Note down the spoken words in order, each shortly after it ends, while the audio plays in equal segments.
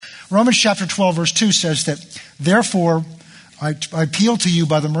Romans chapter 12, verse 2 says that, therefore, I appeal to you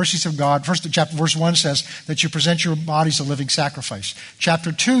by the mercies of God. Verse 1 says that you present your bodies a living sacrifice.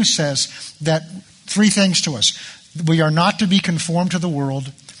 Chapter 2 says that three things to us. We are not to be conformed to the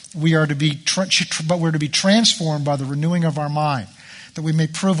world. We are to be, but we're to be transformed by the renewing of our mind, that we may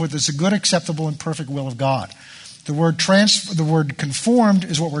prove what is the good, acceptable, and perfect will of God. The word conformed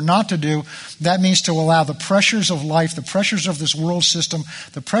is what we're not to do. That means to allow the pressures of life, the pressures of this world system,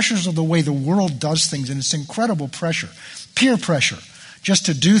 the pressures of the way the world does things, and it's incredible pressure, peer pressure, just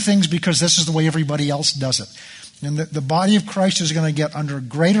to do things because this is the way everybody else does it. And the body of Christ is going to get under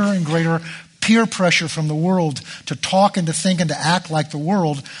greater and greater peer pressure from the world to talk and to think and to act like the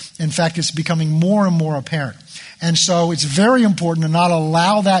world. In fact, it's becoming more and more apparent. And so it's very important to not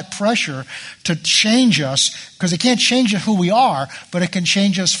allow that pressure to change us, because it can't change who we are, but it can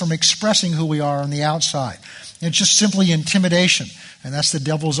change us from expressing who we are on the outside. It's just simply intimidation. And that's the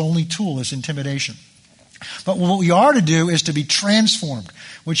devil's only tool, is intimidation. But what we are to do is to be transformed,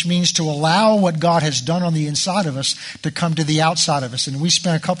 which means to allow what God has done on the inside of us to come to the outside of us. And we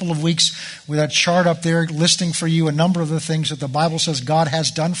spent a couple of weeks with that chart up there listing for you a number of the things that the Bible says God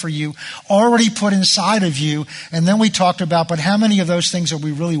has done for you, already put inside of you. And then we talked about, but how many of those things are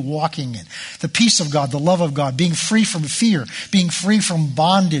we really walking in? The peace of God, the love of God, being free from fear, being free from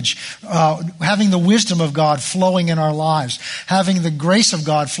bondage, having the wisdom of God flowing in our lives, having the grace of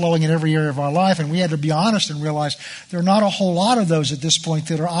God flowing in every area of our life. And we had to be honest and realize there are not a whole lot of those at this point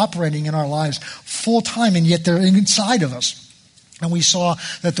that are operating in our lives full time, and yet they're inside of us. And we saw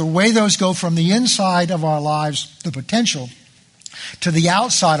that the way those go from the inside of our lives, the potential, to the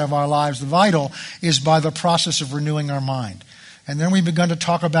outside of our lives, the vital, is by the process of renewing our mind. And then we've begun to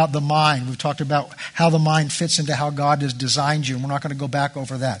talk about the mind. We've talked about how the mind fits into how God has designed you, and we're not going to go back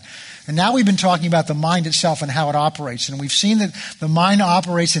over that. And now we've been talking about the mind itself and how it operates. And we've seen that the mind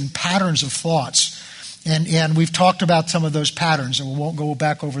operates in patterns of thoughts. And we've talked about some of those patterns, and we won't go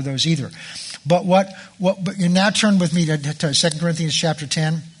back over those either. But but you now turn with me to 2 Corinthians chapter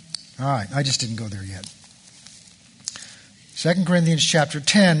 10. All right, I just didn't go there yet. 2 Corinthians chapter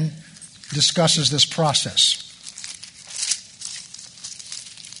 10 discusses this process.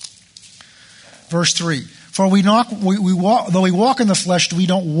 Verse 3. For though we walk in the flesh, we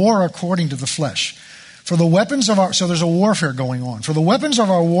don't war according to the flesh. For the weapons of so there's a warfare going on. For the weapons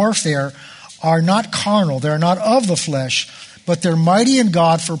of our warfare are not carnal, they're not of the flesh, but they're mighty in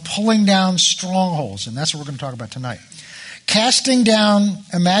God for pulling down strongholds. And that's what we're going to talk about tonight. Casting down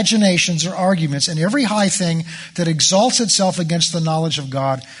imaginations or arguments and every high thing that exalts itself against the knowledge of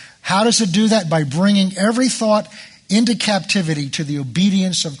God. How does it do that? By bringing every thought into captivity to the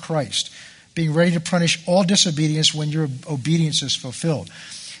obedience of Christ, being ready to punish all disobedience when your obedience is fulfilled.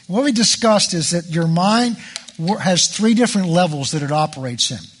 What we discussed is that your mind has three different levels that it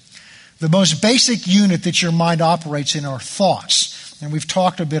operates in. The most basic unit that your mind operates in are thoughts. And we've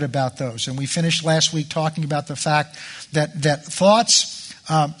talked a bit about those. And we finished last week talking about the fact that thoughts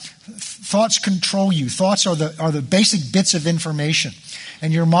control you. Thoughts are the basic bits of information.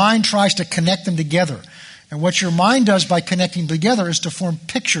 And your mind tries to connect them together. And what your mind does by connecting together is to form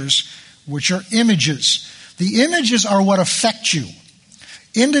pictures, which are images. The images are what affect you.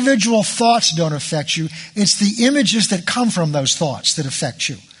 Individual thoughts don't affect you. It's the images that come from those thoughts that affect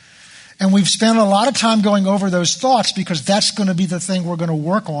you. And we've spent a lot of time going over those thoughts because that's going to be the thing we're going to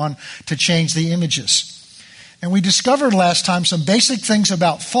work on to change the images. And we discovered last time some basic things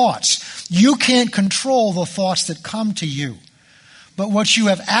about thoughts. You can't control the thoughts that come to you. But what you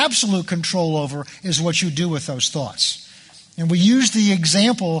have absolute control over is what you do with those thoughts. And we used the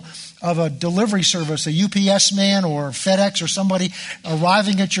example of a delivery service, a UPS man or FedEx or somebody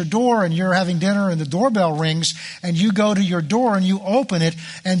arriving at your door, and you're having dinner and the doorbell rings and you go to your door and you open it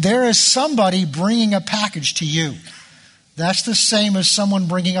and there is somebody bringing a package to you. That's the same as someone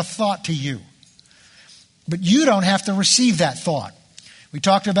bringing a thought to you. But you don't have to receive that thought. We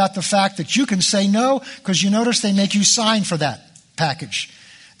talked about the fact that you can say no because you notice they make you sign for that package.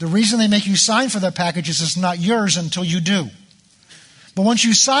 The reason they make you sign for that package is it's not yours until you do. But once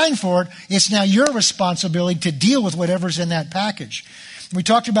you sign for it, it's now your responsibility to deal with whatever's in that package. We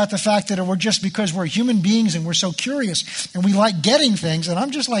talked about the fact that we're just because we're human beings and we're so curious and we like getting things, and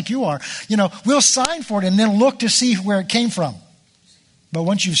I'm just like you are. We'll sign for it and then look to see where it came from. But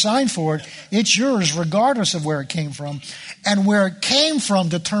once you've signed for it, it's yours regardless of where it came from. And where it came from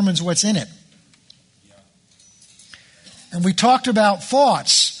determines what's in it. And we talked about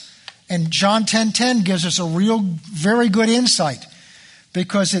thoughts. And John 10:10 gives us a very good insight.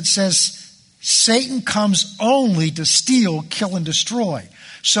 Because it says, Satan comes only to steal, kill, and destroy.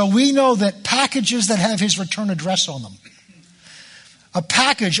 So we know that packages that have his return address on them, a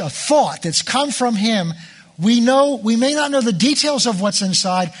package, a thought that's come from him. We may not know the details of what's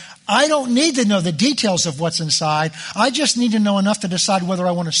inside. I don't need to know the details of what's inside. I just need to know enough to decide whether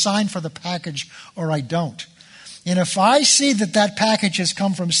I want to sign for the package or I don't. And if I see that that package has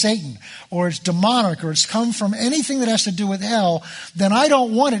come from Satan, or it's demonic, or it's come from anything that has to do with hell, then I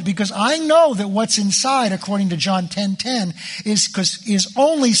don't want it, because I know that what's inside, according to John 10:10, is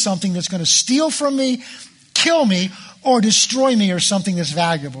only something that's going to steal from me, kill me, or destroy me, or something that's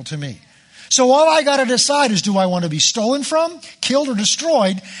valuable to me. So all I got to decide is, do I want to be stolen from, killed, or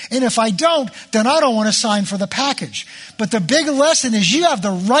destroyed? And if I don't, then I don't want to sign for the package. But the big lesson is you have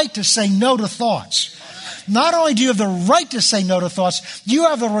the right to say no to thoughts. Not only do you have the right to say no to thoughts, you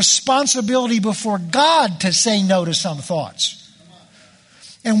have the responsibility before God to say no to some thoughts.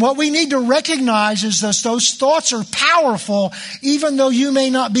 And what we need to recognize is that those thoughts are powerful, even though you may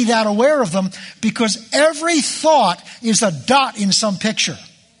not be that aware of them, because every thought is a dot in some picture.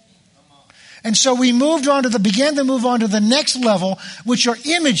 And so we began to move on to the next level, which are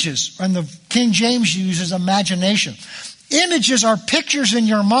images. And the King James uses imagination. Images are pictures in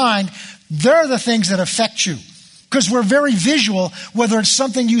your mind. They're the things that affect you. Because we're very visual, whether it's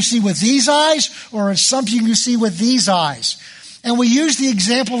something you see with these eyes or it's something you see with these eyes. And we use the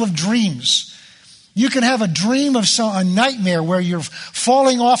example of dreams. You can have a dream of a nightmare where you're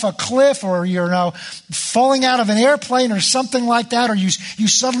falling off a cliff, or you're falling out of an airplane or something like that, or you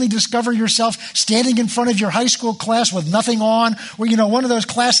suddenly discover yourself standing in front of your high school class with nothing on, or one of those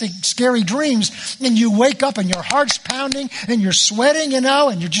classic scary dreams, and you wake up and your heart's pounding and you're sweating,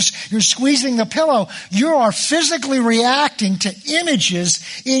 and you're squeezing the pillow. You are physically reacting to images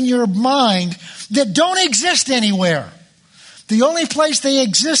in your mind that don't exist anywhere. The only place they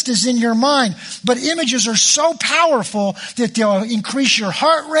exist is in your mind. But images are so powerful that they'll increase your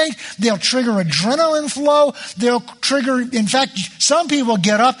heart rate. They'll trigger adrenaline flow. They'll trigger, in fact, some people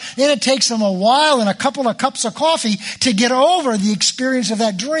get up and it takes them a while and a couple of cups of coffee to get over the experience of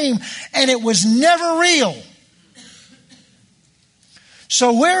that dream. And it was never real.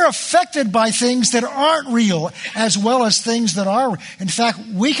 So we're affected by things that aren't real as well as things that are. In fact,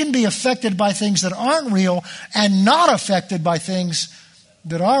 we can be affected by things that aren't real and not affected by things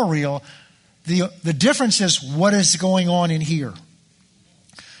that are real. The difference is what is going on in here.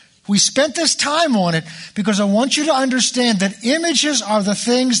 We spent this time on it because I want you to understand that images are the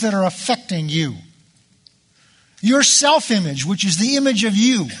things that are affecting you. Your self-image, which is the image of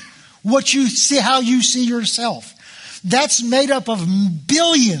you, what you see, how you see yourself. That's made up of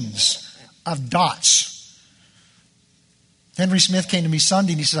billions of dots. Henry Smith came to me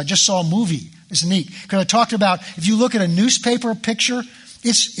Sunday and he said, I just saw a movie. It's neat. Because I talked about, if you look at a newspaper picture,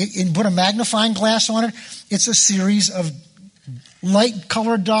 and put a magnifying glass on it, it's a series of light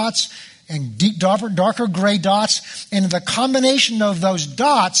colored dots and deep, darker gray dots. And the combination of those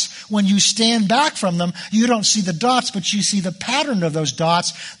dots, when you stand back from them, you don't see the dots, but you see the pattern of those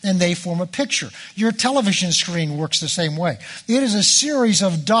dots, and they form a picture. Your television screen works the same way. It is a series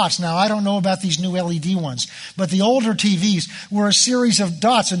of dots. Now, I don't know about these new LED ones, but the older TVs were a series of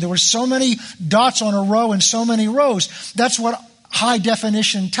dots, and there were so many dots on a row and so many rows. That's what high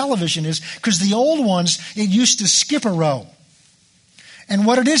definition television is, because the old ones, it used to skip a row. And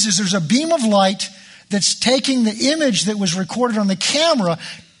what it is there's a beam of light that's taking the image that was recorded on the camera,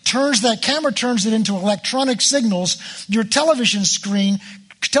 turns it into electronic signals. Your television set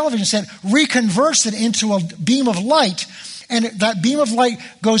reconverts it into a beam of light, and that beam of light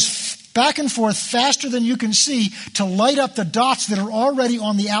goes back and forth faster than you can see to light up the dots that are already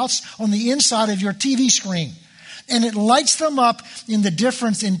on the inside of your TV screen. And it lights them up in the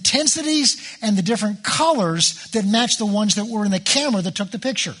different intensities and the different colors that match the ones that were in the camera that took the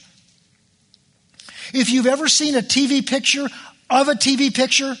picture. If you've ever seen a TV picture of a TV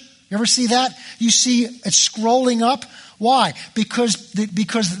picture, you ever see that? You see it scrolling up. Why? Because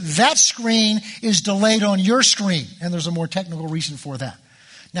that screen is delayed on your screen. And there's a more technical reason for that.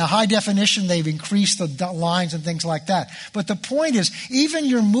 Now, high definition, they've increased the lines and things like that. But the point is, even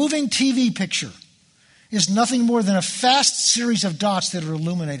your moving TV picture is nothing more than a fast series of dots that are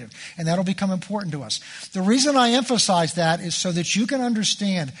illuminated. And that'll become important to us. The reason I emphasize that is so that you can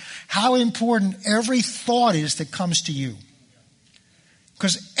understand how important every thought is that comes to you.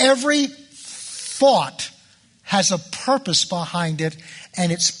 Because every thought has a purpose behind it, and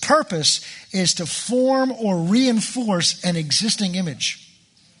its purpose is to form or reinforce an existing image.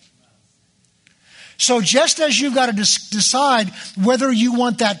 So just as you've got to decide whether you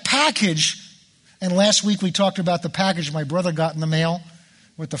want that package. And last week we talked about the package my brother got in the mail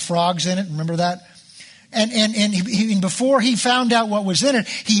with the frogs in it. Remember that? And before he found out what was in it,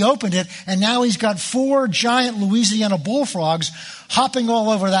 he opened it, and now he's got 4 giant Louisiana bullfrogs hopping all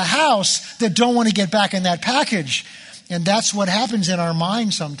over the house that don't want to get back in that package. And that's what happens in our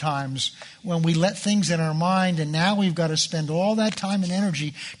mind sometimes when we let things in our mind, and now we've got to spend all that time and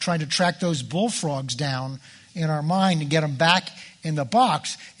energy trying to track those bullfrogs down in our mind and get them back in the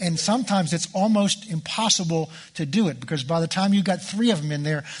box. And sometimes it's almost impossible to do it, because by the time you've got 3 of them in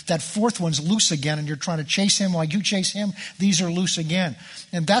there, that 4th one's loose again, and you're trying to chase him like you chase him. These are loose again.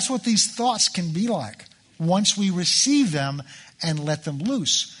 And that's what these thoughts can be like once we receive them and let them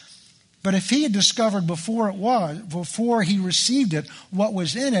loose. But if he had discovered before he received it, what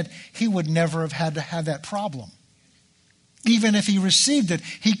was in it, he would never have had to have that problem. Even if he received it,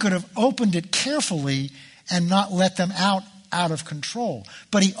 he could have opened it carefully and not let them out of control.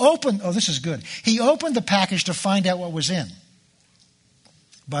 But he opened, this is good. He opened the package to find out what was in.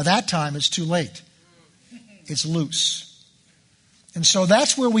 By that time, it's too late. It's loose. And so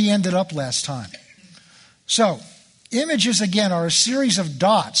that's where we ended up last time. So, images, again, are a series of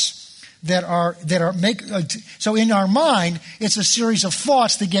dots so in our mind, it's a series of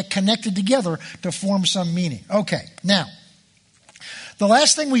thoughts that get connected together to form some meaning. Okay, now, the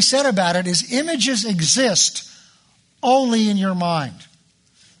last thing we said about it is images exist only in your mind.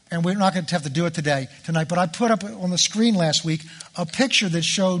 And we're not going to have to do it tonight, but I put up on the screen last week a picture that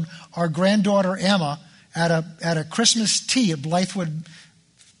showed our granddaughter Emma at a Christmas tea at Blythewood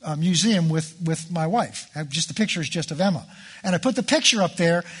Museum with my wife. Just the picture is just of Emma. And I put the picture up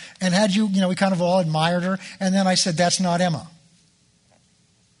there and had we kind of all admired her. And then I said, that's not Emma.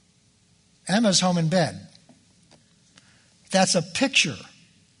 Emma's home in bed. That's a picture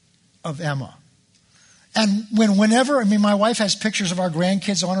of Emma. And whenever my wife has pictures of our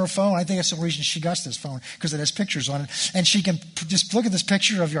grandkids on her phone. I think that's the reason she got this phone, because it has pictures on it. And she can just look at this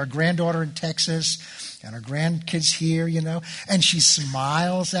picture of our granddaughter in Texas and our grandkids here, and she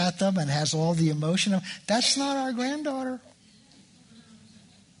smiles at them and has all the emotion. That's not our granddaughter.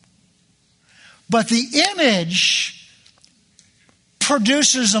 But the image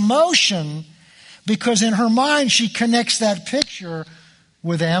produces emotion because in her mind she connects that picture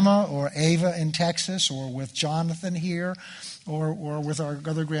with Emma or Ava in Texas, or with Jonathan here, or with our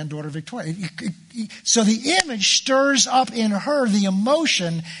other granddaughter Victoria. So the image stirs up in her the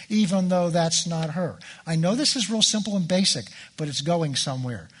emotion, even though that's not her. I know this is real simple and basic, but it's going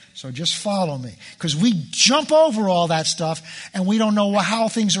somewhere. So just follow me, because we jump over all that stuff and we don't know how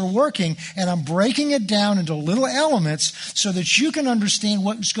things are working, and I'm breaking it down into little elements so that you can understand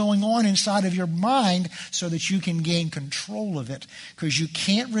what's going on inside of your mind, so that you can gain control of it, because you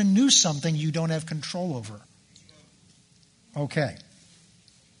can't renew something you don't have control over. Okay.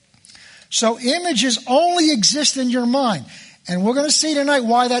 So images only exist in your mind, and we're going to see tonight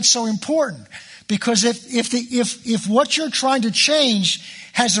why that's so important. Because if what you're trying to change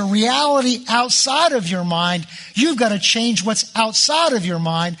has a reality outside of your mind, you've got to change what's outside of your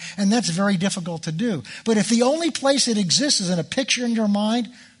mind, and that's very difficult to do. But if the only place it exists is in a picture in your mind,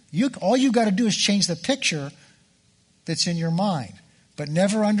 all you've got to do is change the picture that's in your mind. But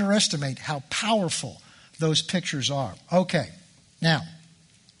never underestimate how powerful those pictures are. Okay, now,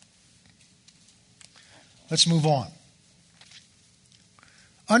 let's move on.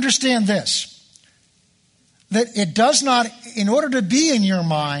 Understand this. That it does not, in order to be in your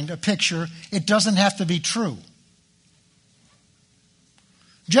mind, a picture, it doesn't have to be true.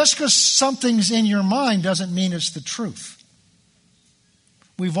 Just because something's in your mind doesn't mean it's the truth.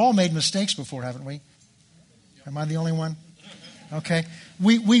 We've all made mistakes before, haven't we? Am I the only one? Okay.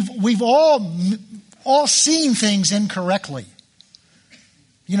 We've all seen things incorrectly.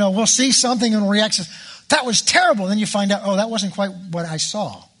 We'll see something and react, that was terrible. And then you find out, that wasn't quite what I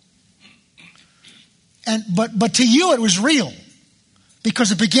saw. But to you it was real,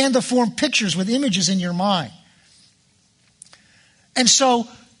 because it began to form pictures with images in your mind. And so,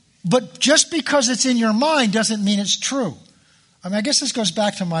 but just because it's in your mind doesn't mean it's true. I guess this goes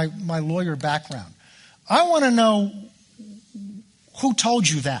back to my lawyer background. I want to know who told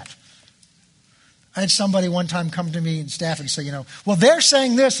you that. I had somebody one time come to me in staff and say, well, they're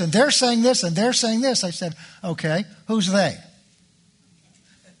saying this, and they're saying this, and they're saying this. I said, okay, who's they?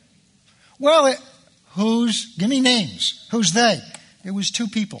 Well, give me names. Who's they? It was 2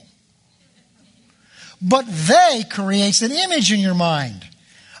 people. But they creates an image in your mind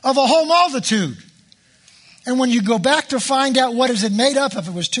of a whole multitude. And when you go back to find out what is it made up of,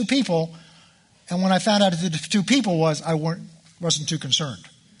 it was 2 people. And when I found out who the 2 people was, I wasn't too concerned.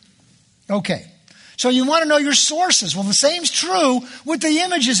 Okay. So you want to know your sources. Well, the same's true with the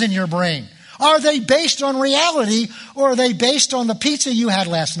images in your brain. Are they based on reality, or are they based on the pizza you had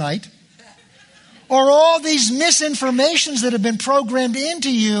last night? or all these misinformations that have been programmed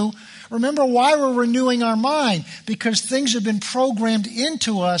into you. Remember why we're renewing our mind, because things have been programmed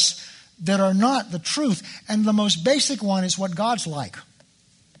into us that are not the truth. And the most basic one is what God's like.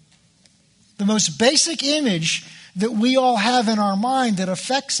 The most basic image that we all have in our mind that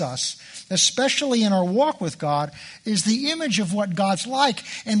affects us, especially in our walk with God, is the image of what God's like.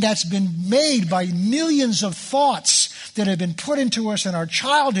 And that's been made by millions of thoughts that have been put into us in our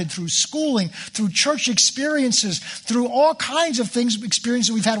childhood, through schooling, through church experiences, through all kinds of things,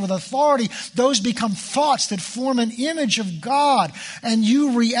 experiences we've had with authority. Those become thoughts that form an image of God. And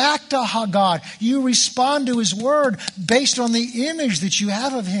you react to God. You respond to His Word based on the image that you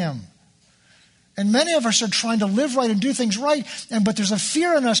have of Him. And many of us are trying to live right and do things right, but there's a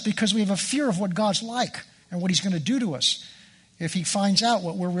fear in us because we have a fear of what God's like and what He's going to do to us if He finds out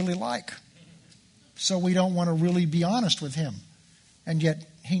what we're really like. So we don't want to really be honest with Him. And yet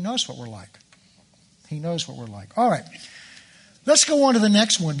He knows what we're like. He knows what we're like. All right. Let's go on to the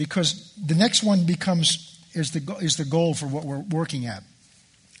next one, because the next one is the goal for what we're working at.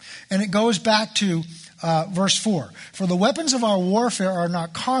 And it goes back to verse 4. For the weapons of our warfare are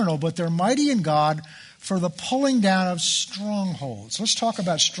not carnal, but they're mighty in God for the pulling down of strongholds. Let's talk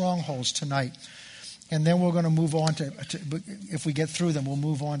about strongholds tonight. And then we're going to move on to if we get through them, we'll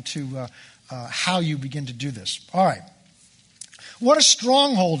move on to how you begin to do this. All right. What a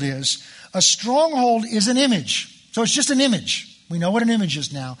stronghold is an image. So it's just an image. We know what an image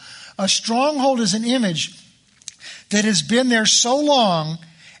is now. A stronghold is an image that has been there so long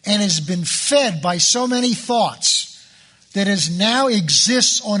and has been fed by so many thoughts that now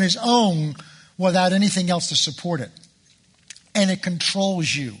exists on its own without anything else to support it. And it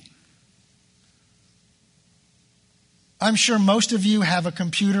controls you. I'm sure most of you have a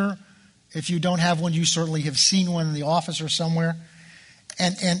computer. If you don't have one, you certainly have seen one in the office or somewhere.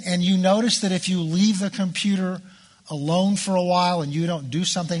 And you notice that if you leave the computer alone for a while and you don't do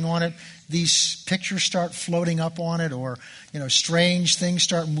something on it, these pictures start floating up on it, or strange things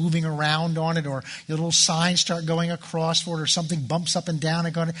start moving around on it, or little signs start going across for it, or something bumps up and down.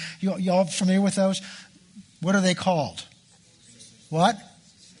 You all familiar with those? What are they called? What?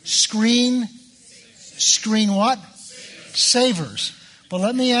 Screen what? Savers. But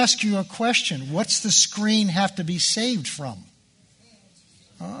let me ask you a question. What's the screen have to be saved from?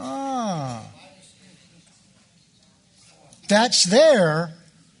 That's there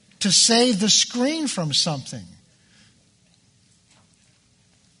to save the screen from something.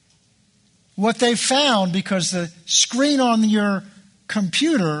 What they found, because the screen on your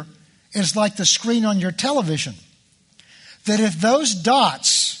computer is like the screen on your television, that if those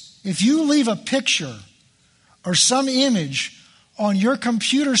dots, if you leave a picture or some image on your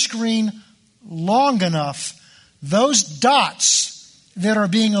computer screen long enough, those dots that are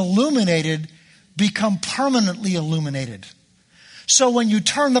being illuminated become permanently illuminated. So when you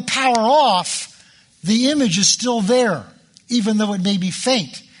turn the power off, the image is still there, even though it may be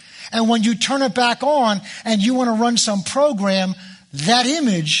faint. And when you turn it back on and you want to run some program, that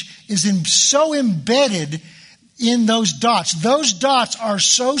image is so embedded in those dots. Those dots are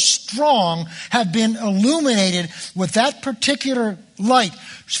so strong, have been illuminated with that particular light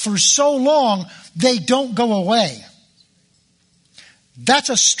for so long, they don't go away. That's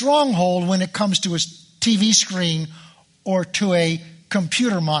a stronghold when it comes to a TV screen or to a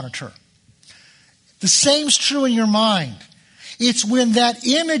computer monitor. The same's true in your mind. It's when that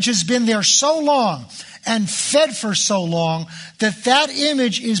image has been there so long and fed for so long that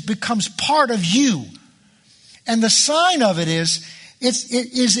image becomes part of you. And the sign of it is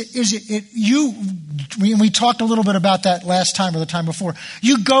we talked a little bit about that last time or the time before.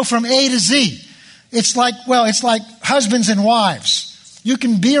 You go from A to Z. It's like husbands and wives. You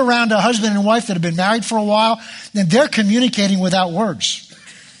can be around a husband and wife that have been married for a while, and they're communicating without words.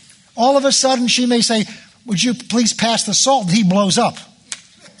 All of a sudden, she may say, "Would you please pass the salt?" And he blows up.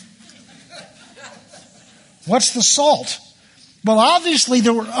 What's the salt? Well, obviously,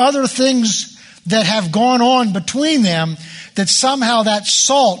 there were other things that have gone on between them that somehow that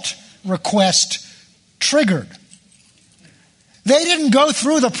salt request triggered. They didn't go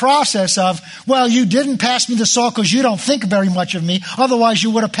through the process of, well, you didn't pass me the salt because you don't think very much of me. Otherwise,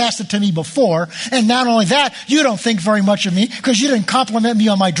 you would have passed it to me before. And not only that, you don't think very much of me because you didn't compliment me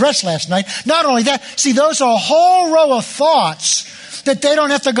on my dress last night. Not only that, see, those are a whole row of thoughts that they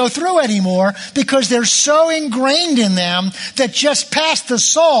don't have to go through anymore because they're so ingrained in them that just past the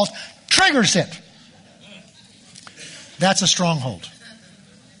salt triggers it. That's a stronghold.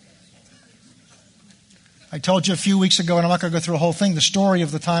 I told you a few weeks ago, and I'm not going to go through the whole thing, the story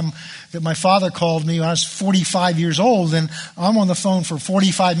of the time that my father called me when I was 45 years old, and I'm on the phone for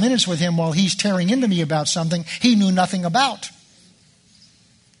 45 minutes with him while he's tearing into me about something he knew nothing about.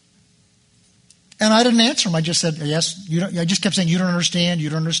 And I didn't answer him. I just said, yes. I just kept saying, you don't understand, you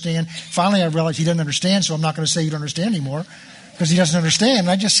don't understand. Finally, I realized he didn't understand, so I'm not going to say you don't understand anymore because he doesn't understand. And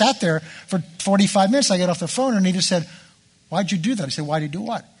I just sat there for 45 minutes. I got off the phone, and he just said, why'd you do that? I said, why did you do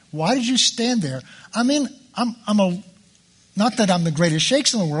what? Why did you stand there? I mean, not that I'm the greatest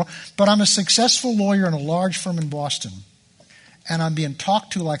shakes in the world, but I'm a successful lawyer in a large firm in Boston. And I'm being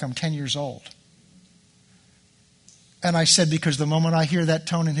talked to like I'm 10 years old. And I said, because the moment I hear that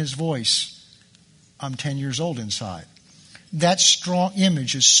tone in his voice, I'm 10 years old inside. That strong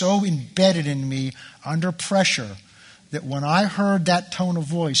image is so embedded in me under pressure that when I heard that tone of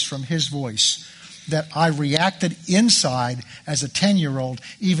voice from his voice, that I reacted inside as a 10-year-old,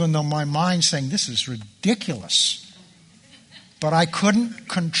 even though my mind's saying, this is ridiculous. But I couldn't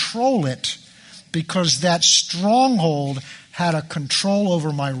control it because that stronghold had a control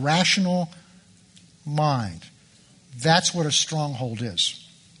over my rational mind. That's what a stronghold is.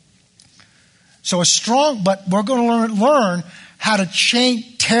 So but we're going to learn how to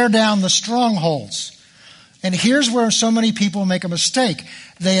tear down the strongholds. And here's where so many people make a mistake.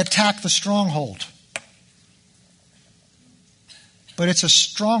 They attack the stronghold. But it's a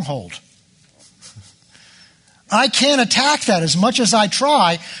stronghold. I can't attack that as much as I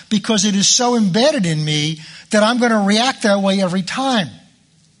try because it is so embedded in me that I'm going to react that way every time.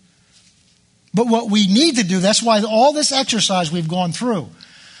 But what we need to do, that's why all this exercise we've gone through,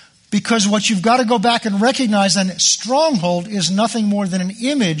 because what you've got to go back and recognize, that stronghold is nothing more than an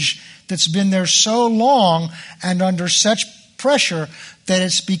image that's been there so long and under such pressure that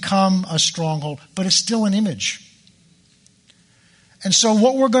it's become a stronghold. But it's still an image. And so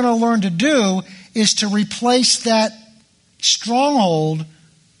what we're going to learn to do is to replace that stronghold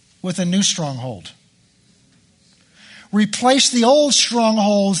with a new stronghold. Replace the old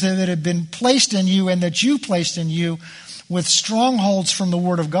strongholds that have been placed in you and that you placed in you with strongholds from the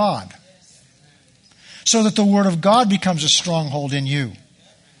Word of God. So that the Word of God becomes a stronghold in you.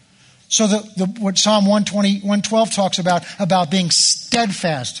 So that what Psalm 112 talks about being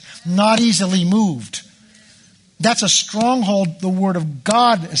steadfast, not easily moved. That's a stronghold the Word of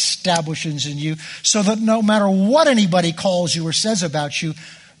God establishes in you, so that no matter what anybody calls you or says about you,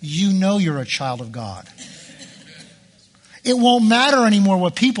 you know you're a child of God. It won't matter anymore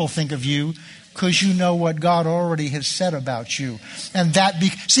what people think of you, because you know what God already has said about you. And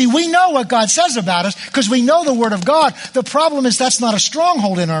see, we know what God says about us because we know the Word of God. The problem is that's not a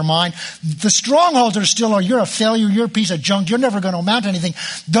stronghold in our mind. The strongholds are still, you're a failure, you're a piece of junk, you're never going to amount to anything.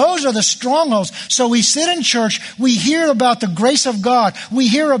 Those are the strongholds. So we sit in church, we hear about the grace of God, we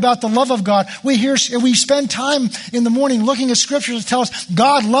hear about the love of God, we spend time in the morning looking at scriptures that tell us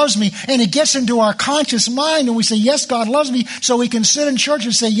God loves me, and it gets into our conscious mind, and we say, yes, God loves me, so we can sit in church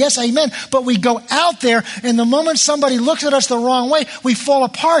and say, yes, amen. But we go out there, and the moment somebody looks at us the wrong way, we fall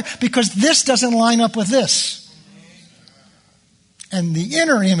apart because this doesn't line up with this. And the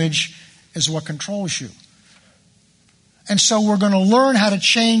inner image is what controls you. And so we're going to learn how to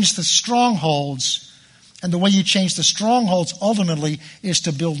change the strongholds. And the way you change the strongholds ultimately is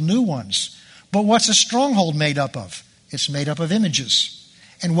to build new ones. But what's a stronghold made up of? It's made up of images.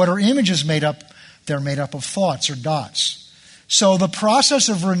 And what are images made up? They're made up of thoughts or dots. So the process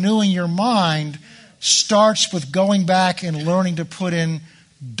of renewing your mind starts with going back and learning to put in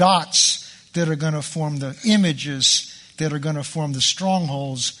dots that are going to form the images that are going to form the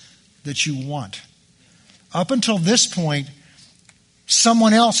strongholds that you want. Up until this point,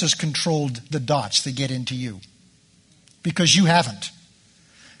 someone else has controlled the dots that get into you because you haven't.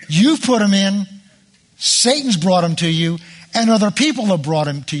 You've put them in, Satan's brought them to you, and other people have brought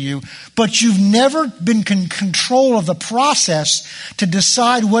them to you, but you've never been in control of the process to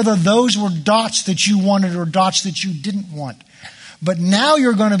decide whether those were dots that you wanted or dots that you didn't want. But now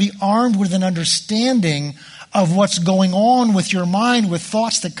you're going to be armed with an understanding of what's going on with your mind, with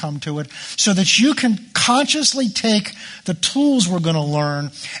thoughts that come to it, so that you can consciously take the tools we're going to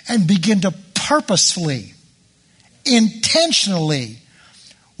learn and begin to purposefully, intentionally,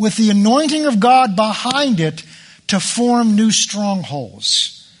 with the anointing of God behind it, to form new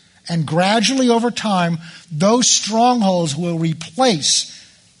strongholds. And gradually over time, those strongholds will replace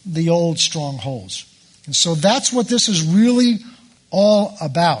the old strongholds. And so that's what this is really all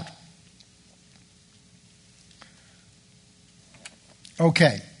about.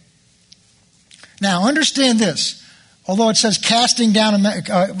 Okay. Now understand this. Although it says casting down,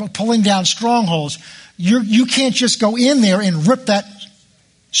 pulling down strongholds, you can't just go in there and rip that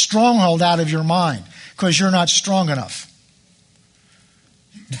stronghold out of your mind. because you're not strong enough.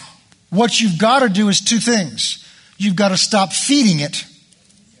 What you've got to do is two things. You've got to stop feeding it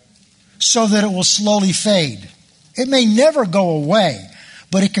so that it will slowly fade. It may never go away,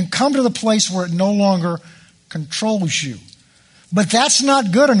 but it can come to the place where it no longer controls you. But that's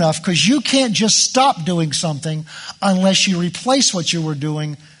not good enough, because you can't just stop doing something unless you replace what you were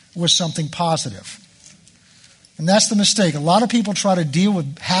doing with something positive. And that's the mistake. A lot of people try to deal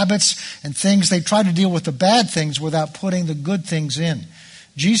with habits and things. They try to deal with the bad things without putting the good things in.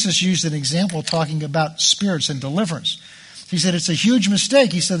 Jesus used an example talking about spirits and deliverance. He said it's a huge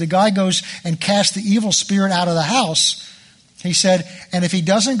mistake. He said the guy goes and casts the evil spirit out of the house. He said, and if he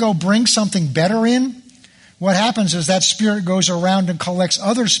doesn't go bring something better in, what happens is that spirit goes around and collects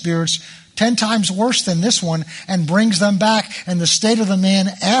other spirits 10 times worse than this one and brings them back. And the state of the man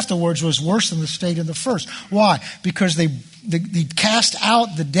afterwards was worse than the state of the first. Why? Because they cast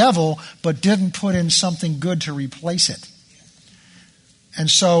out the devil but didn't put in something good to replace it. And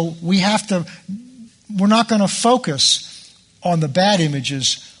so we're not going to focus on the bad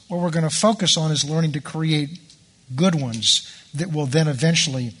images. What we're going to focus on is learning to create good ones that will then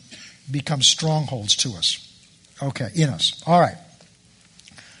eventually become strongholds to us. Okay, in us. All right.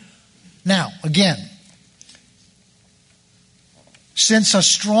 Now, again, since a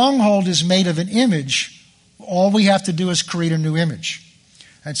stronghold is made of an image, all we have to do is create a new image.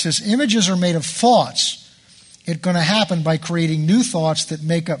 And since images are made of thoughts, it's going to happen by creating new thoughts that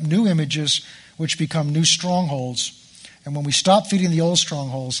make up new images, which become new strongholds. And when we stop feeding the old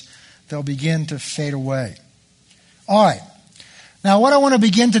strongholds, they'll begin to fade away. All right. Now, what I want to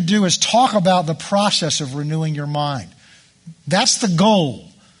begin to do is talk about the process of renewing your mind. That's the goal.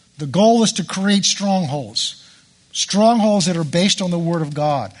 The goal is to create strongholds. Strongholds that are based on the Word of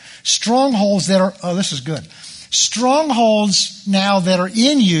God. Strongholds that are, oh, this is good. Strongholds now that are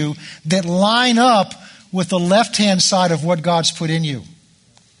in you that line up with the left-hand side of what God's put in you.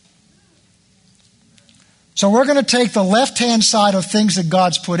 So we're going to take the left-hand side of things that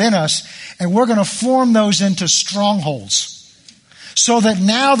God's put in us, and we're going to form those into strongholds. So that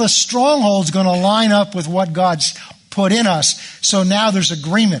now the stronghold's going to line up with what God's put in us. So now there's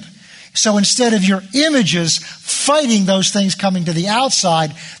agreement. So instead of your images fighting those things coming to the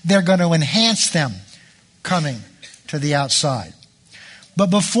outside, they're going to enhance them coming to the outside. But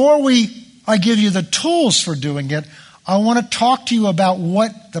before I give you the tools for doing it, I want to talk to you about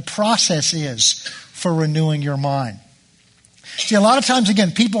what the process is for renewing your mind. See, a lot of times,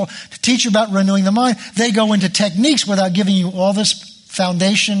 again, people teach about renewing the mind. They go into techniques without giving you all this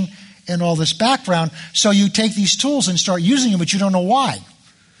foundation and all this background. So you take these tools and start using them, but you don't know why.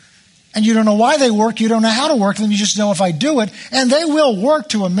 And you don't know why they work. You don't know how to work them. You just know if I do it. And they will work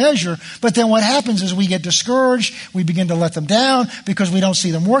to a measure. But then what happens is we get discouraged. We begin to let them down because we don't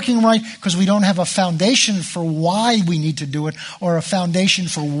see them working right, because we don't have a foundation for why we need to do it, or a foundation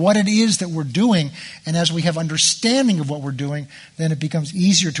for what it is that we're doing. And as we have understanding of what we're doing, then it becomes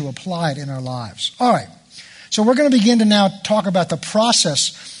easier to apply it in our lives. All right. So we're going to begin to now talk about the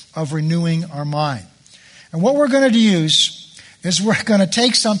process of renewing our mind. And what we're going to use is we're going to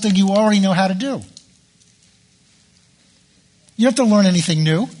take something you already know how to do. You don't have to learn anything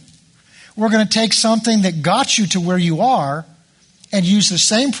new. We're going to take something that got you to where you are and use the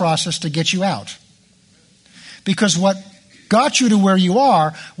same process to get you out. Because what got you to where you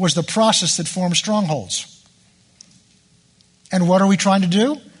are was the process that formed strongholds. And what are we trying to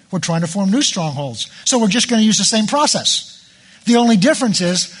do? We're trying to form new strongholds. So we're just going to use the same process. The only difference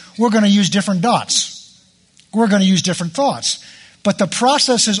is we're going to use different dots. We're going to use different thoughts. But the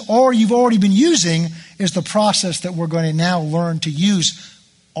process you've already been using is the process that we're going to now learn to use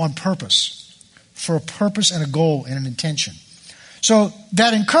on purpose, for a purpose and a goal and an intention. So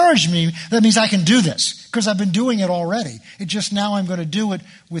that encouraged me. That means I can do this because I've been doing it already. It just now I'm going to do it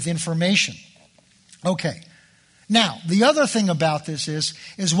with information. Okay. Now, the other thing about this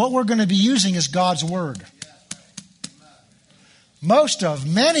is what we're going to be using is God's Word.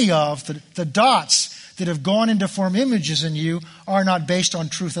 Many of the dots that have gone in to form images in you are not based on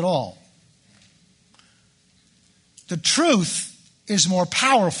truth at all. The truth is more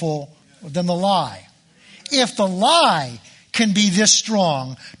powerful than the lie. If the lie can be this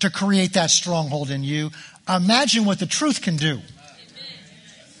strong to create that stronghold in you, imagine what the truth can do.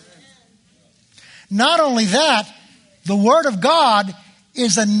 Not only that, the Word of God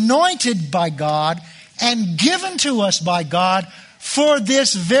is anointed by God and given to us by God for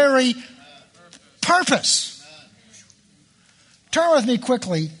this very purpose. Turn with me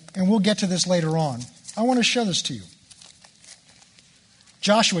quickly, and we'll get to this later on. I want to show this to you.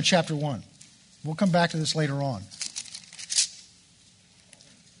 Joshua chapter 1. We'll come back to this later on.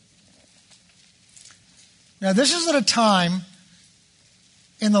 Now, this is at a time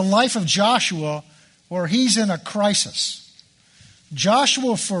in the life of Joshua where he's in a crisis.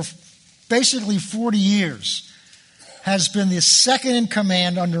 Joshua, for basically 40 years, has been the second in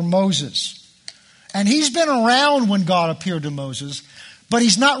command under Moses. And he's been around when God appeared to Moses, but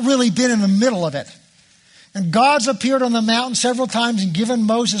he's not really been in the middle of it. And God's appeared on the mountain several times and given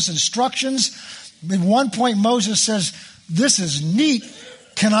Moses instructions. At one point, Moses says, "This is neat.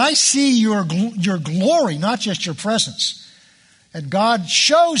 Can I see your glory, not just your presence?" And God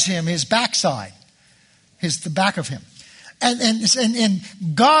shows him his backside, the back of him. And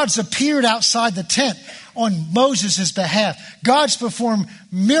God's appeared outside the tent on Moses' behalf. God's performed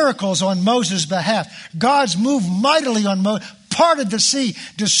miracles on Moses' behalf. God's moved mightily on Moses, parted the sea,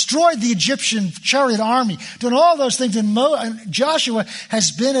 destroyed the Egyptian chariot army, done all those things. And Joshua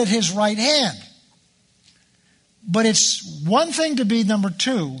has been at his right hand. But it's one thing to be number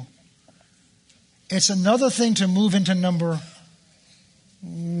two. It's another thing to move into number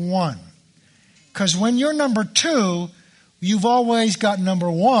one. Because when you're number two, you've always got number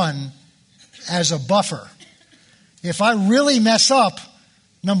one as a buffer. If I really mess up,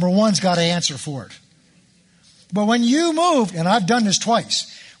 number one's got to answer for it. But when you move, and I've done this twice,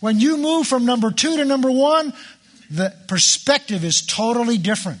 when you move from number two to number one, the perspective is totally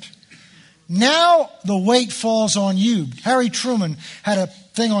different. Now the weight falls on you. Harry Truman had a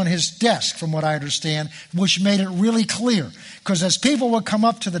thing on his desk, from what I understand, which made it really clear. Because as people would come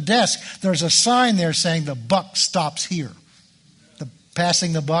up to the desk, there's a sign there saying the buck stops here.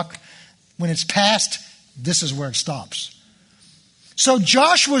 Passing the buck. When it's passed, this is where it stops. So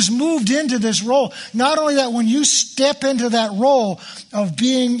Joshua's moved into this role. Not only that, when you step into that role of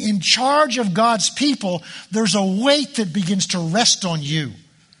being in charge of God's people, there's a weight that begins to rest on you.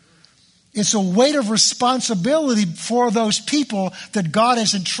 It's a weight of responsibility for those people that God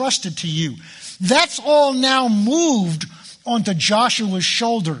has entrusted to you. That's all now moved onto Joshua's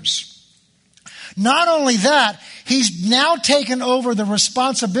shoulders. Not only that, he's now taken over the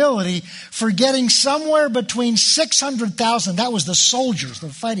responsibility for getting somewhere between 600,000, that was the soldiers,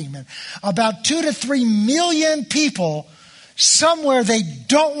 the fighting men, about 2 to 3 million people somewhere they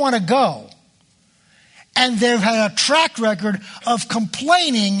don't want to go. And they've had a track record of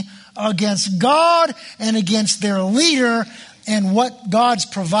complaining against God and against their leader and what God's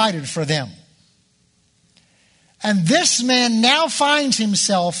provided for them. And this man now finds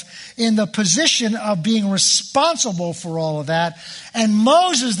himself in the position of being responsible for all of that. And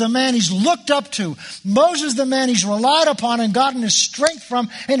Moses, the man he's looked up to, Moses, the man he's relied upon and gotten his strength from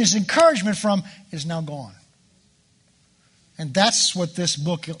and his encouragement from, is now gone. And that's what this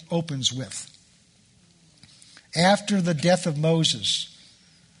book opens with. After the death of Moses,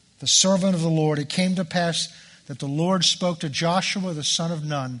 the servant of the Lord, it came to pass that the Lord spoke to Joshua, the son of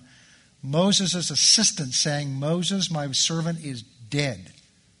Nun, Moses' assistant, saying, "Moses, my servant, is dead.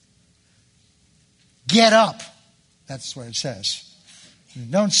 Get up." That's what it says.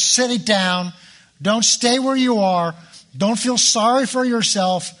 Don't sit it down. Don't stay where you are. Don't feel sorry for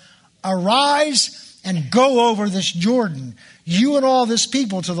yourself. Arise and go over this Jordan, you and all this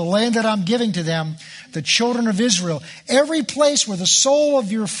people, to the land that I'm giving to them, the children of Israel. Every place where the sole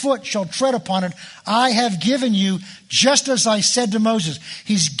of your foot shall tread upon it, I have given you, just as I said to Moses.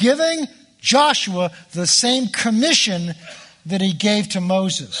 He's giving Joshua the same commission that he gave to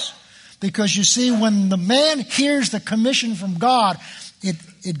Moses. Because you see, when the man hears the commission from God,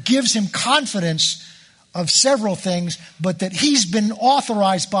 it gives him confidence of several things, but that he's been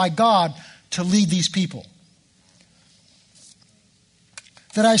authorized by God to lead these people.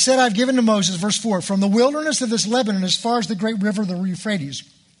 That I said I've given to Moses, verse 4, from the wilderness of this Lebanon as far as the great river, the Euphrates,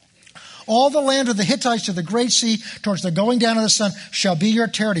 all the land of the Hittites to the great sea, towards the going down of the sun, shall be your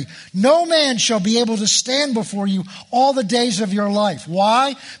territory. No man shall be able to stand before you all the days of your life.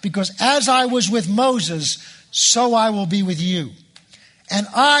 Why? Because as I was with Moses, so I will be with you. And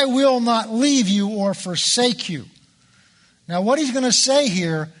I will not leave you or forsake you. Now what he's going to say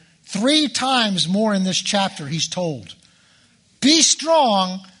here, 3 times more in this chapter, he's told, be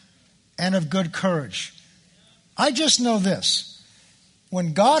strong and of good courage. I just know this.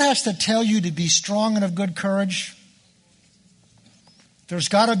 When God has to tell you to be strong and of good courage, there's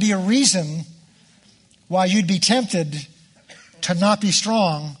got to be a reason why you'd be tempted to not be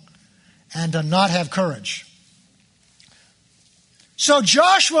strong and to not have courage. So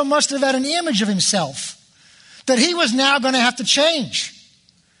Joshua must have had an image of himself that he was now going to have to change.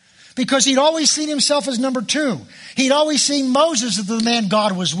 Because he'd always seen himself as number two. He'd always seen Moses as the man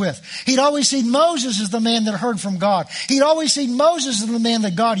God was with. He'd always seen Moses as the man that heard from God. He'd always seen Moses as the man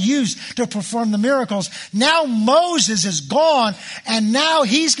that God used to perform the miracles. Now Moses is gone, and now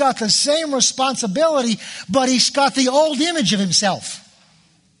he's got the same responsibility, but he's got the old image of himself.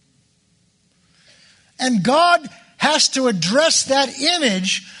 And God has to address that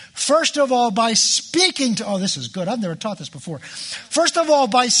image, first of all, by speaking to, this is good, I've never taught this before. First of all,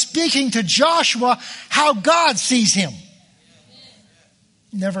 by speaking to Joshua how God sees him.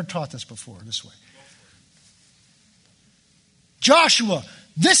 Never taught this before this way. Joshua,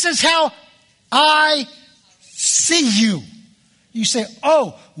 this is how I see you. You say,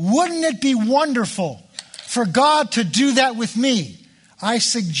 wouldn't it be wonderful for God to do that with me? I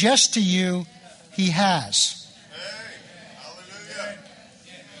suggest to you, he has.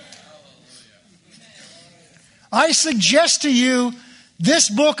 I suggest to you, this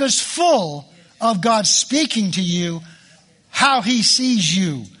book is full of God speaking to you how he sees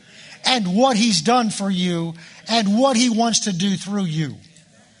you and what he's done for you and what he wants to do through you.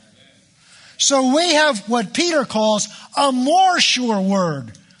 So we have what Peter calls a more sure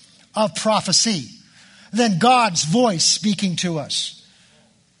word of prophecy than God's voice speaking to us.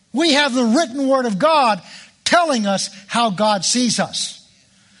 We have the written word of God telling us how God sees us.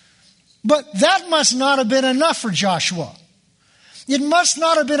 But that must not have been enough for Joshua. It must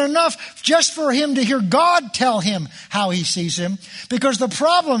not have been enough just for him to hear God tell him how he sees him. Because the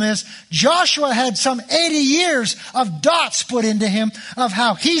problem is Joshua had some 80 years of dots put into him of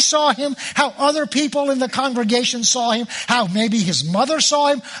how he saw him, how other people in the congregation saw him, how maybe his mother saw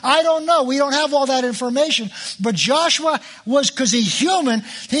him. I don't know. We don't have all that information. But Joshua was, because he's human,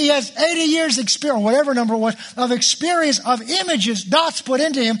 he has 80 years experience, whatever number it was, of experience of images, dots put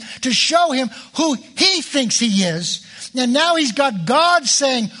into him to show him who he thinks he is. And now he's got God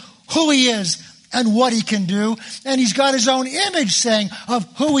saying who he is and what he can do. And he's got his own image saying of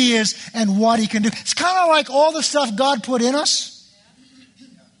who he is and what he can do. It's kind of like all the stuff God put in us.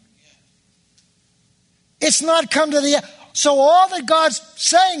 It's not come to the end. So all that God's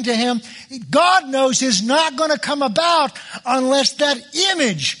saying to him, God knows is not going to come about unless that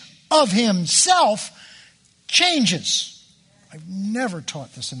image of himself changes. I've never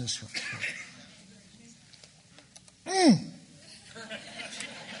taught this in this field.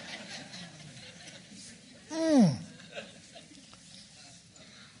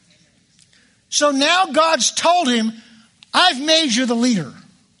 So now God's told him, I've made you the leader.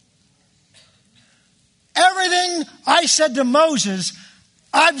 Everything I said to Moses,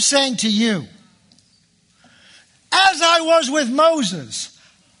 I'm saying to you. As I was with Moses,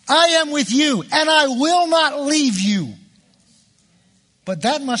 I am with you, and I will not leave you. But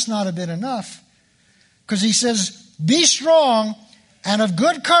that must not have been enough. Because he says, be strong and of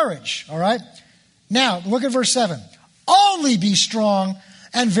good courage. All right? Now, look at verse 7. Only be strong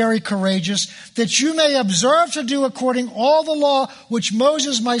and very courageous, that you may observe to do according all the law which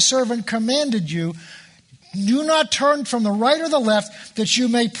Moses my servant commanded you. Do not turn from the right or the left, that you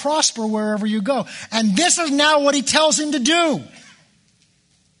may prosper wherever you go. And this is now what he tells him to do.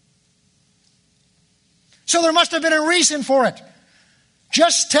 So there must have been a reason for it.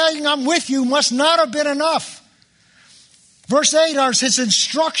 Just telling I'm with you must not have been enough. Verse 8 are his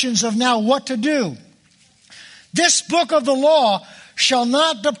instructions of now what to do. This book of the law shall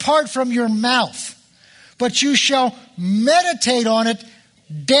not depart from your mouth, but you shall meditate on it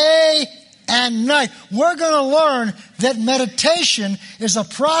day and night. We're going to learn that meditation is a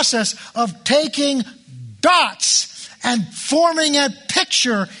process of taking dots and forming a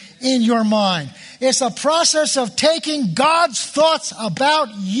picture in your mind. It's a process of taking God's thoughts about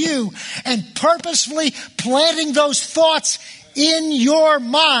you and purposefully planting those thoughts in your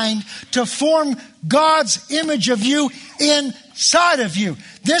mind to form God's image of you inside of you.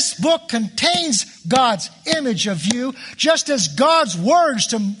 This book contains God's image of you, just as God's words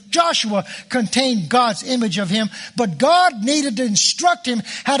to Joshua contained God's image of him. But God needed to instruct him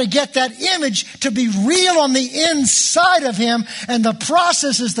how to get that image to be real on the inside of him. And the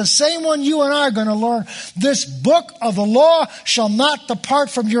process is the same one you and I are going to learn. This book of the law shall not depart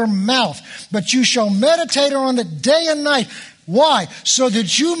from your mouth, but you shall meditate on it day and night. Why? So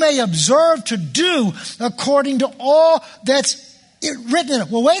that you may observe to do according to all that's written in it.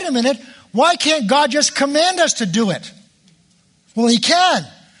 Well, wait a minute. Why can't God just command us to do it? Well, he can.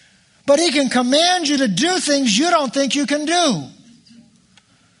 But he can command you to do things you don't think you can do.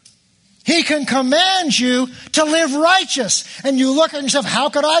 He can command you to live righteous. And you look at yourself, how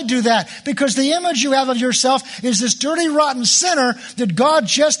could I do that? Because the image you have of yourself is this dirty, rotten sinner that God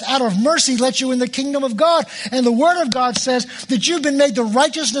just out of mercy let you in the kingdom of God. And the Word of God says that you've been made the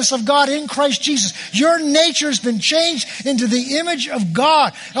righteousness of God in Christ Jesus. Your nature's been changed into the image of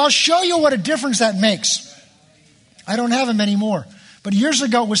God. And I'll show you what a difference that makes. I don't have them anymore. But years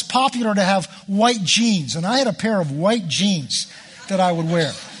ago, it was popular to have white jeans. And I had a pair of white jeans that I would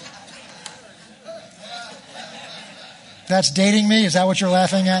wear. That's dating me? Is that what you're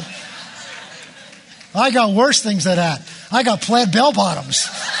laughing at? I got worse things than that. I got plaid bell bottoms.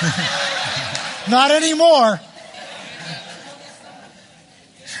 Not anymore.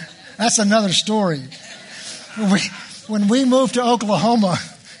 That's another story. When we moved to Oklahoma,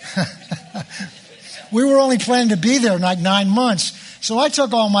 we were only planning to be there like 9 months. So I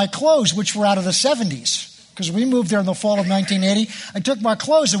took all my clothes, which were out of the 70s. Because we moved there in the fall of 1980. I took my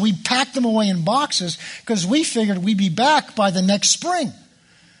clothes and we packed them away in boxes because we figured we'd be back by the next spring.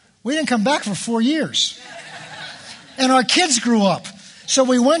 We didn't come back for 4 years. And our kids grew up. So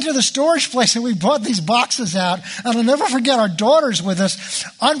we went to the storage place and we brought these boxes out. And I'll never forget our daughter's with us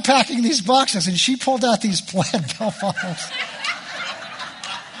unpacking these boxes. And she pulled out these plaid bell bottoms.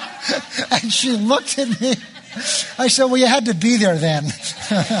 And she looked at me. I said, well, you had to be there then.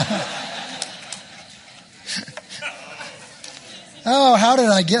 Oh, how did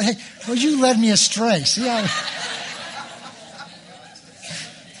I get... Hey, well, you led me astray. See how...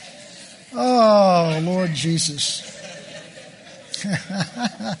 Oh, Lord Jesus.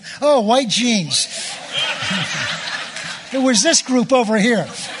 Oh, white jeans. It was this group over here.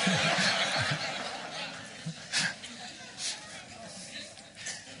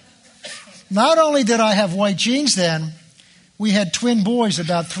 Not only did I have white jeans then, we had twin boys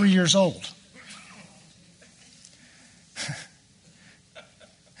about 3 years old.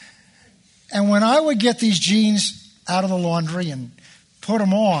 And when I would get these jeans out of the laundry and put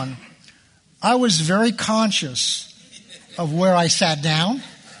them on, I was very conscious of where I sat down.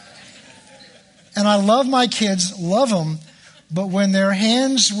 And I love my kids, love them, but when their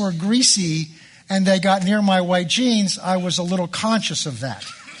hands were greasy and they got near my white jeans, I was a little conscious of that.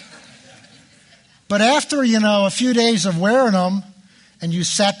 But after, a few days of wearing them, and you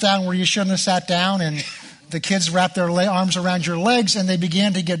sat down where you shouldn't have sat down, and the kids wrapped their arms around your legs and they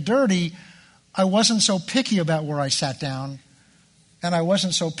began to get dirty, I wasn't so picky about where I sat down, and I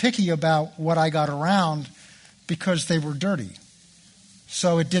wasn't so picky about what I got around because they were dirty.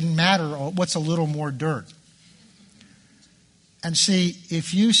 So it didn't matter what's a little more dirt. And see,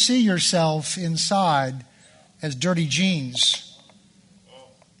 if you see yourself inside as dirty jeans,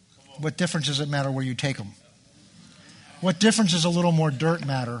 what difference does it matter where you take them? What difference does a little more dirt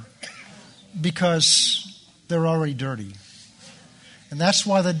matter? Because they're already dirty. And that's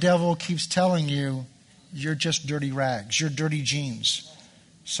why the devil keeps telling you, you're just dirty rags, you're dirty jeans.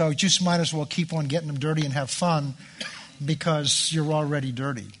 So you just might as well keep on getting them dirty and have fun because you're already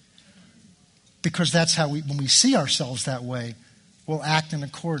dirty. Because that's how when we see ourselves that way, we'll act in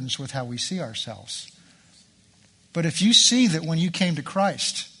accordance with how we see ourselves. But if you see that when you came to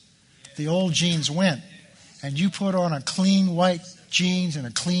Christ, the old jeans went, and you put on a clean white jeans and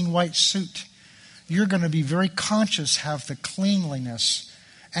a clean white suit, you're going to be very conscious of the cleanliness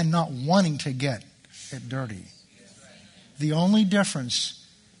and not wanting to get it dirty. The only difference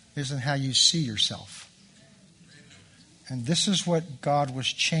is in how you see yourself. And this is what God was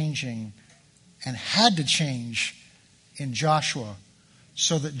changing and had to change in Joshua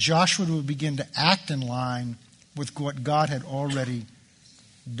so that Joshua would begin to act in line with what God had already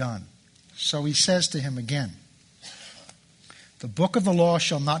done. So he says to him again, the book of the law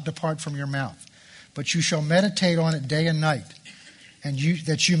shall not depart from your mouth, but you shall meditate on it day and night, and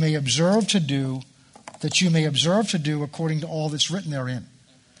that you may observe to do according to all that's written therein.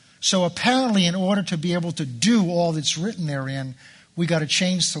 So apparently, in order to be able to do all that's written therein, we got to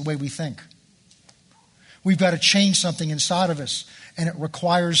change the way we think. We've got to change something inside of us, and it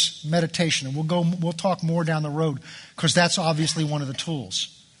requires meditation. And we'll talk more down the road because that's obviously one of the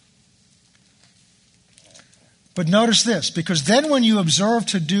tools. But notice this, because then when you observe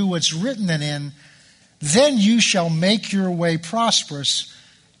to do what's written therein, then you shall make your way prosperous,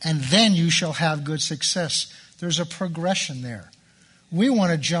 and then you shall have good success. There's a progression there. We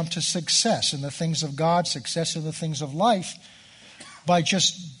want to jump to success in the things of God, success in the things of life, by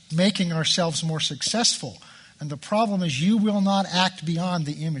just making ourselves more successful. And the problem is you will not act beyond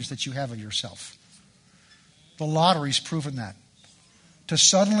the image that you have of yourself. The lottery's proven that. To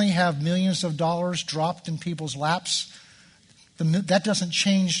suddenly have millions of dollars dropped in people's laps, that doesn't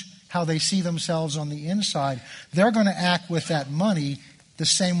change how they see themselves on the inside. They're going to act with that money the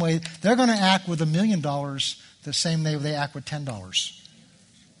same way. They're going to act with $1 million the same way they act with $10.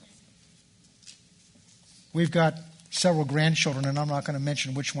 We've got several grandchildren, and I'm not going to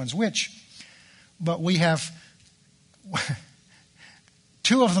mention which one's which, but we have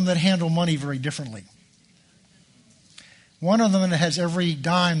two of them that handle money very differently. One of them that has every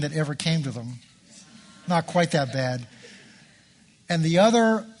dime that ever came to them. Not quite that bad. And the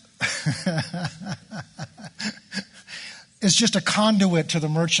other is just a conduit to the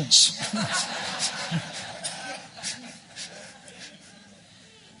merchants.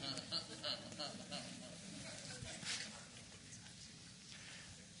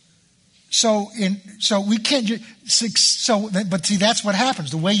 So we can't. But see, that's what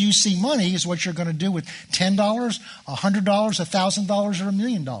happens. The way you see money is what you're going to do with $10, $100, $1,000, or $1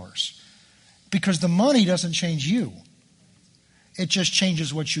 million, because the money doesn't change you. It just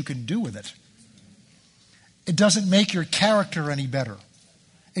changes what you can do with it. It doesn't make your character any better.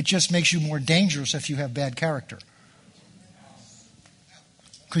 It just makes you more dangerous if you have bad character,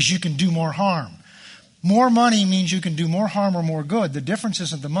 because you can do more harm. More money means you can do more harm or more good. The difference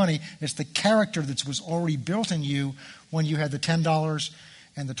isn't the money, it's the character that was already built in you when you had the $10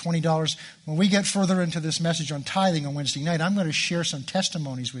 and the $20. When we get further into this message on tithing on Wednesday night, I'm going to share some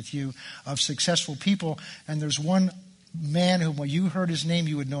testimonies with you of successful people. And there's one man who, when you heard his name,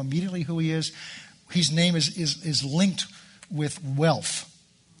 you would know immediately who he is. His name is linked with wealth.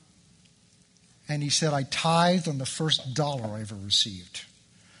 And he said, I tithed on the first dollar I ever received.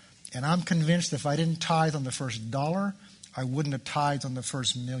 And I'm convinced if I didn't tithe on the first dollar, I wouldn't have tithed on the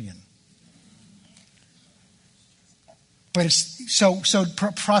first million. But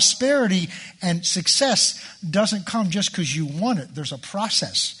prosperity and success doesn't come just because you want it. There's a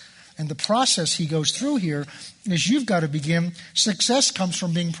process. And the process he goes through here is you've got to begin. Success comes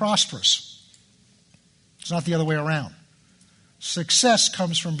from being prosperous. It's not the other way around. Success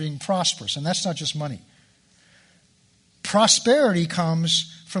comes from being prosperous. And that's not just money. Prosperity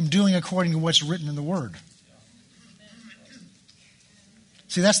comes from doing according to what's written in the Word.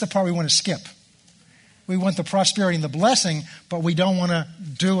 See, that's the part we want to skip. We want the prosperity and the blessing, but we don't want to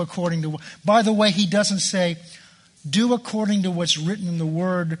do according to... By the way, he doesn't say, do according to what's written in the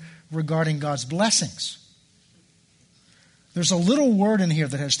Word regarding God's blessings. There's a little word in here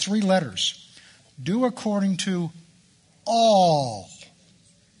that has 3 letters. Do according to all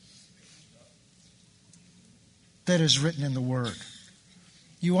that is written in the Word.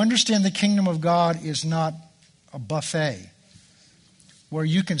 You understand the kingdom of God is not a buffet where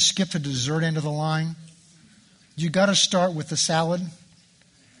you can skip the dessert end of the line. You got to start with the salad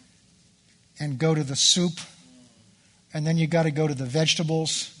and go to the soup, and then you got to go to the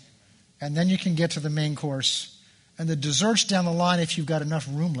vegetables, and then you can get to the main course, and the dessert's down the line if you've got enough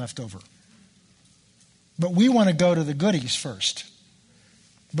room left over. But we want to go to the goodies first.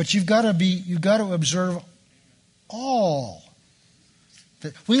 But you've got to observe all.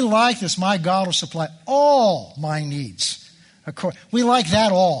 We like this, my God will supply all my needs. We like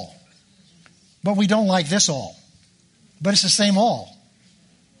that all. But we don't like this all. But it's the same all.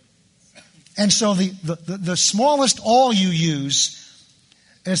 And so the smallest all you use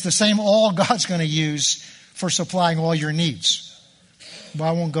is the same all God's going to use for supplying all your needs. But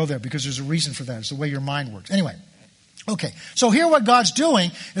I won't go there because there's a reason for that. It's the way your mind works. Anyway. Okay, so here what God's doing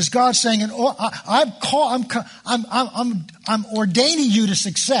is God's saying, I'm ordaining you to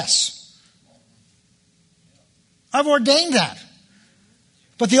success. I've ordained that.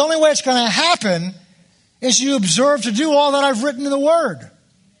 But the only way it's going to happen is you observe to do all that I've written in the Word.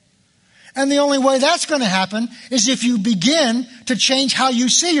 And the only way that's going to happen is if you begin to change how you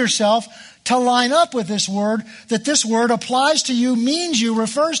see yourself to line up with this Word, that this Word applies to you, means you,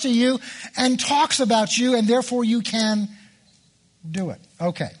 refers to you, and talks about you, and therefore you can do it.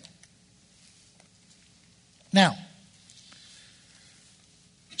 Okay. Now,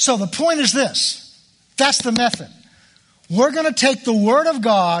 so the point is this. That's the method. We're going to take the Word of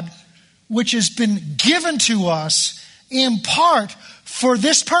God, which has been given to us in part for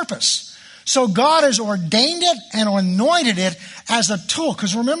this purpose. So God has ordained it and anointed it as a tool.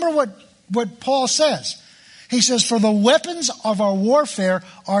 Because remember what Paul says. He says, for the weapons of our warfare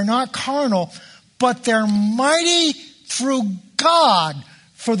are not carnal, but they're mighty through God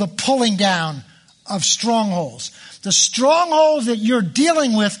for the pulling down of strongholds. The strongholds that you're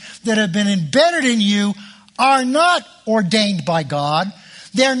dealing with that have been embedded in you are not ordained by God.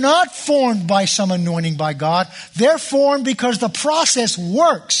 They're not formed by some anointing by God. They're formed because the process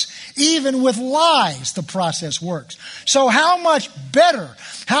works. Even with lies, the process works. So how much better,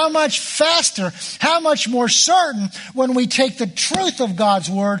 how much faster, how much more certain when we take the truth of God's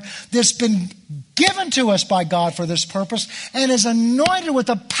Word that's been given to us by God for this purpose, and is anointed with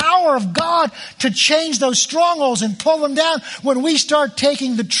the power of God to change those strongholds and pull them down when we start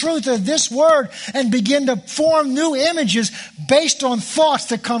taking the truth of this word and begin to form new images based on thoughts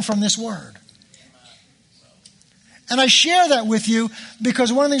that come from this word. And I share that with you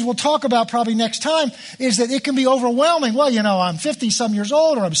because one of the things we'll talk about probably next time is that it can be overwhelming. Well, I'm 50-some years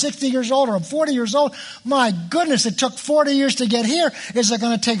old, or I'm 60 years old, or I'm 40 years old. My goodness, it took 40 years to get here. Is it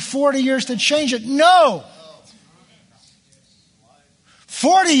going to take 40 years to change it? No.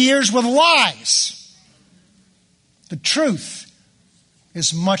 40 years with lies. The truth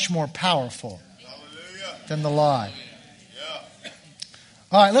is much more powerful than the lie.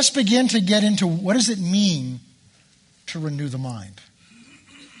 All right, let's begin to get into what does it mean to renew the mind.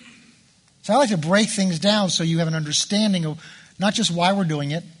 So I like to break things down so you have an understanding of not just why we're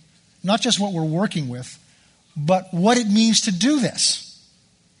doing it, not just what we're working with, but what it means to do this.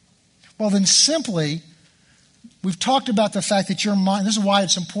 Well, then simply, we've talked about the fact that your mind, this is why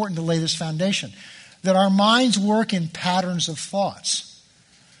it's important to lay this foundation, that our minds work in patterns of thoughts.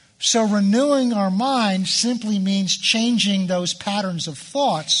 So renewing our mind simply means changing those patterns of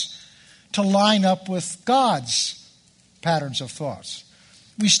thoughts to line up with God's patterns of thoughts.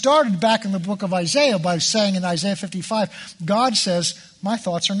 We started back in the book of Isaiah by saying in Isaiah 55, God says, my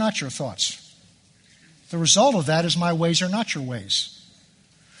thoughts are not your thoughts. The result of that is my ways are not your ways.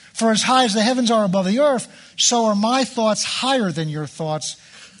 For as high as the heavens are above the earth, so are my thoughts higher than your thoughts,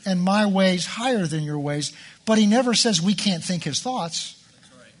 and my ways higher than your ways. But he never says we can't think his thoughts.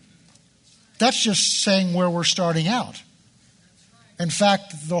 That's just saying where we're starting out. In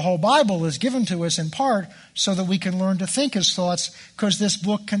fact, the whole Bible is given to us in part so that we can learn to think his thoughts, because this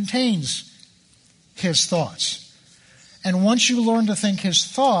book contains his thoughts. And once you learn to think his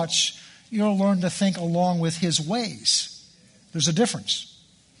thoughts, you'll learn to think along with his ways. There's a difference.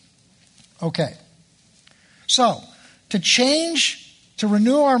 Okay. So, to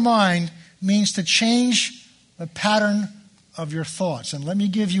renew our mind means to change the pattern of your thoughts. And let me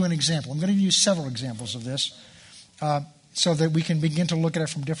give you an example. I'm going to give you several examples of this. So that we can begin to look at it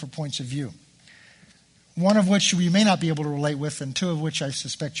from different points of view. One of which you may not be able to relate with, and two of which I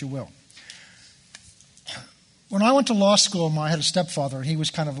suspect you will. When I went to law school, I had a stepfather, and he was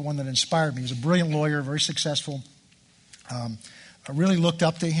kind of the one that inspired me. He was a brilliant lawyer, very successful. I really looked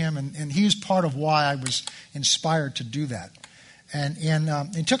up to him, and he was part of why I was inspired to do that. And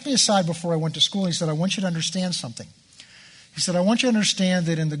he took me aside before I went to school, and he said, I want you to understand something. He said, I want you to understand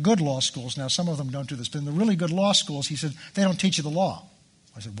that in the good law schools, now some of them don't do this, but in the really good law schools, he said, they don't teach you the law.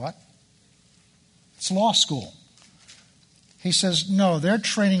 I said, what? It's law school. He says, no, they're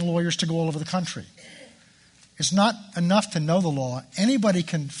training lawyers to go all over the country. It's not enough to know the law. Anybody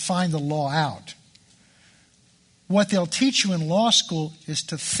can find the law out. What they'll teach you in law school is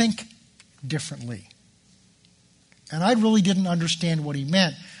to think differently. And I really didn't understand what he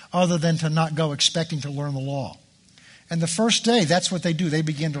meant other than to not go expecting to learn the law. And the first day, that's what they do. They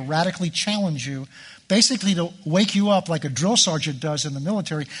begin to radically challenge you, basically to wake you up like a drill sergeant does in the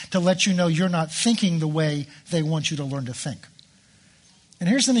military, to let you know you're not thinking the way they want you to learn to think. And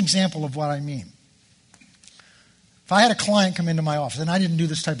here's an example of what I mean. If I had a client come into my office, and I didn't do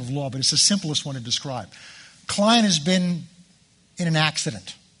this type of law, but it's the simplest one to describe. Client has been in an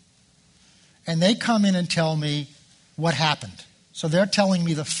accident, and they come in and tell me what happened. So they're telling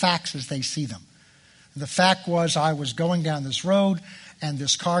me the facts as they see them. The fact was I was going down this road and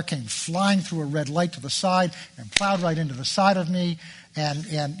this car came flying through a red light to the side and plowed right into the side of me. And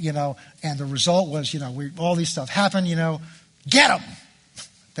the result was, all these stuff happened, get them.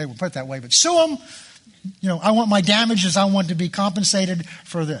 They would put it that way, but sue them. I want my damages. I want to be compensated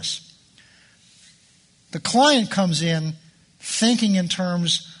for this. The client comes in thinking in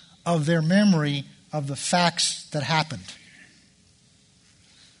terms of their memory of the facts that happened.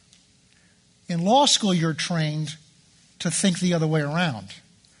 In law school, you're trained to think the other way around.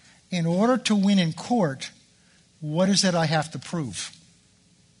 In order to win in court, what is it I have to prove?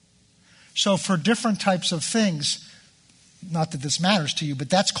 So for different types of things, not that this matters to you, but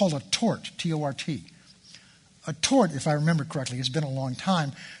that's called a tort, T-O-R-T. A tort, if I remember correctly, it's been a long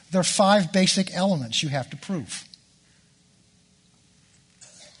time. There are 5 basic elements you have to prove.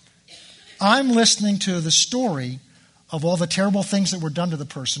 I'm listening to the story of all the terrible things that were done to the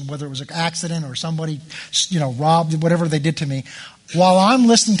person, whether it was an accident or somebody, robbed, whatever they did to me. While I'm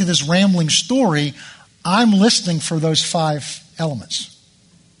listening to this rambling story, I'm listening for those 5 elements.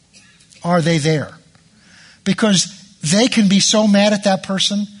 Are they there? Because they can be so mad at that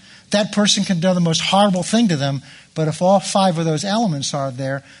person can do the most horrible thing to them, but if all 5 of those elements are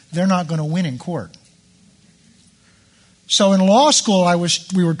there, they're not going to win in court. So in law school,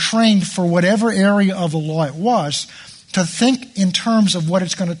 we were trained for whatever area of the law it was to think in terms of what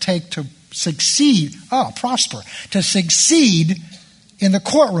it's going to take to prosper, to succeed in the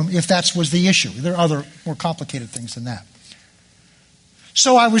courtroom if that was the issue. There are other more complicated things than that.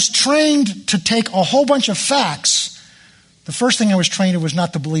 So I was trained to take a whole bunch of facts. The first thing I was trained in was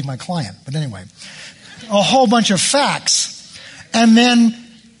not to believe my client. But anyway, a whole bunch of facts and then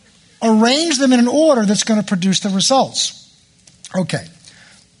arrange them in an order that's going to produce the results. Okay.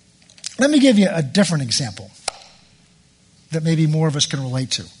 Let me give you a different example that maybe more of us can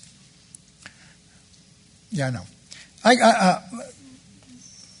relate to. Yeah, I know.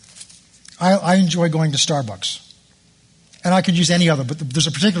 I enjoy going to Starbucks. And I could use any other, but there's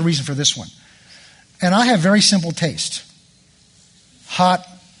a particular reason for this one. And I have very simple taste. Hot,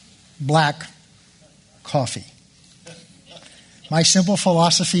 black coffee. My simple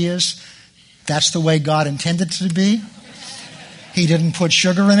philosophy is that's the way God intended it to be. He didn't put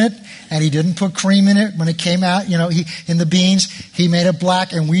sugar in it, and he didn't put cream in it. When it came out, in the beans, he made it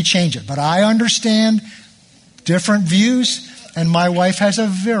black, and we changed it. But I understand different views, and my wife has a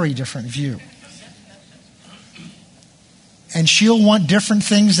very different view. And she'll want different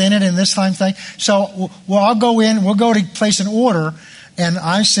things in it and this kind of thing. So I'll go in, we'll go to place an order, and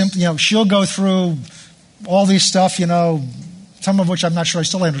I simply, she'll go through all these stuff, some of which I'm not sure I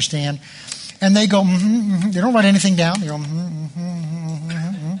still understand. And they go, They don't write anything down. They go,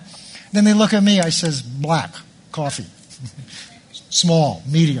 Then they look at me. I says, black coffee, small,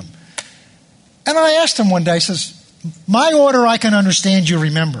 medium. And I asked him one day, I says, my order I can understand you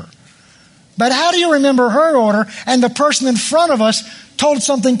remember. But how do you remember her order and the person in front of us told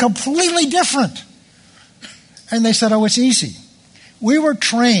something completely different? And they said, it's easy. We were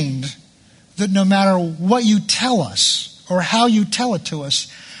trained that no matter what you tell us or how you tell it to us,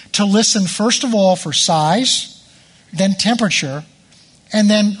 to listen first of all for size, then temperature, and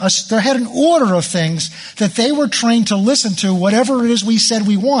then they had an order of things that they were trained to listen to, whatever it is we said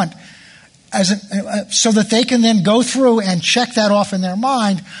we want, so that they can then go through and check that off in their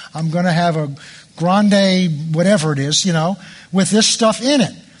mind. I'm going to have a grande, whatever it is, with this stuff in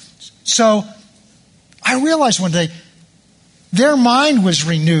it. So I realized one day their mind was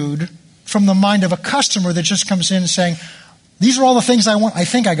renewed from the mind of a customer that just comes in saying, these are all the things I want. I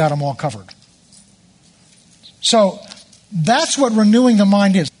think I got them all covered. So that's what renewing the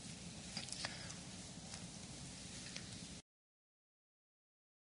mind is.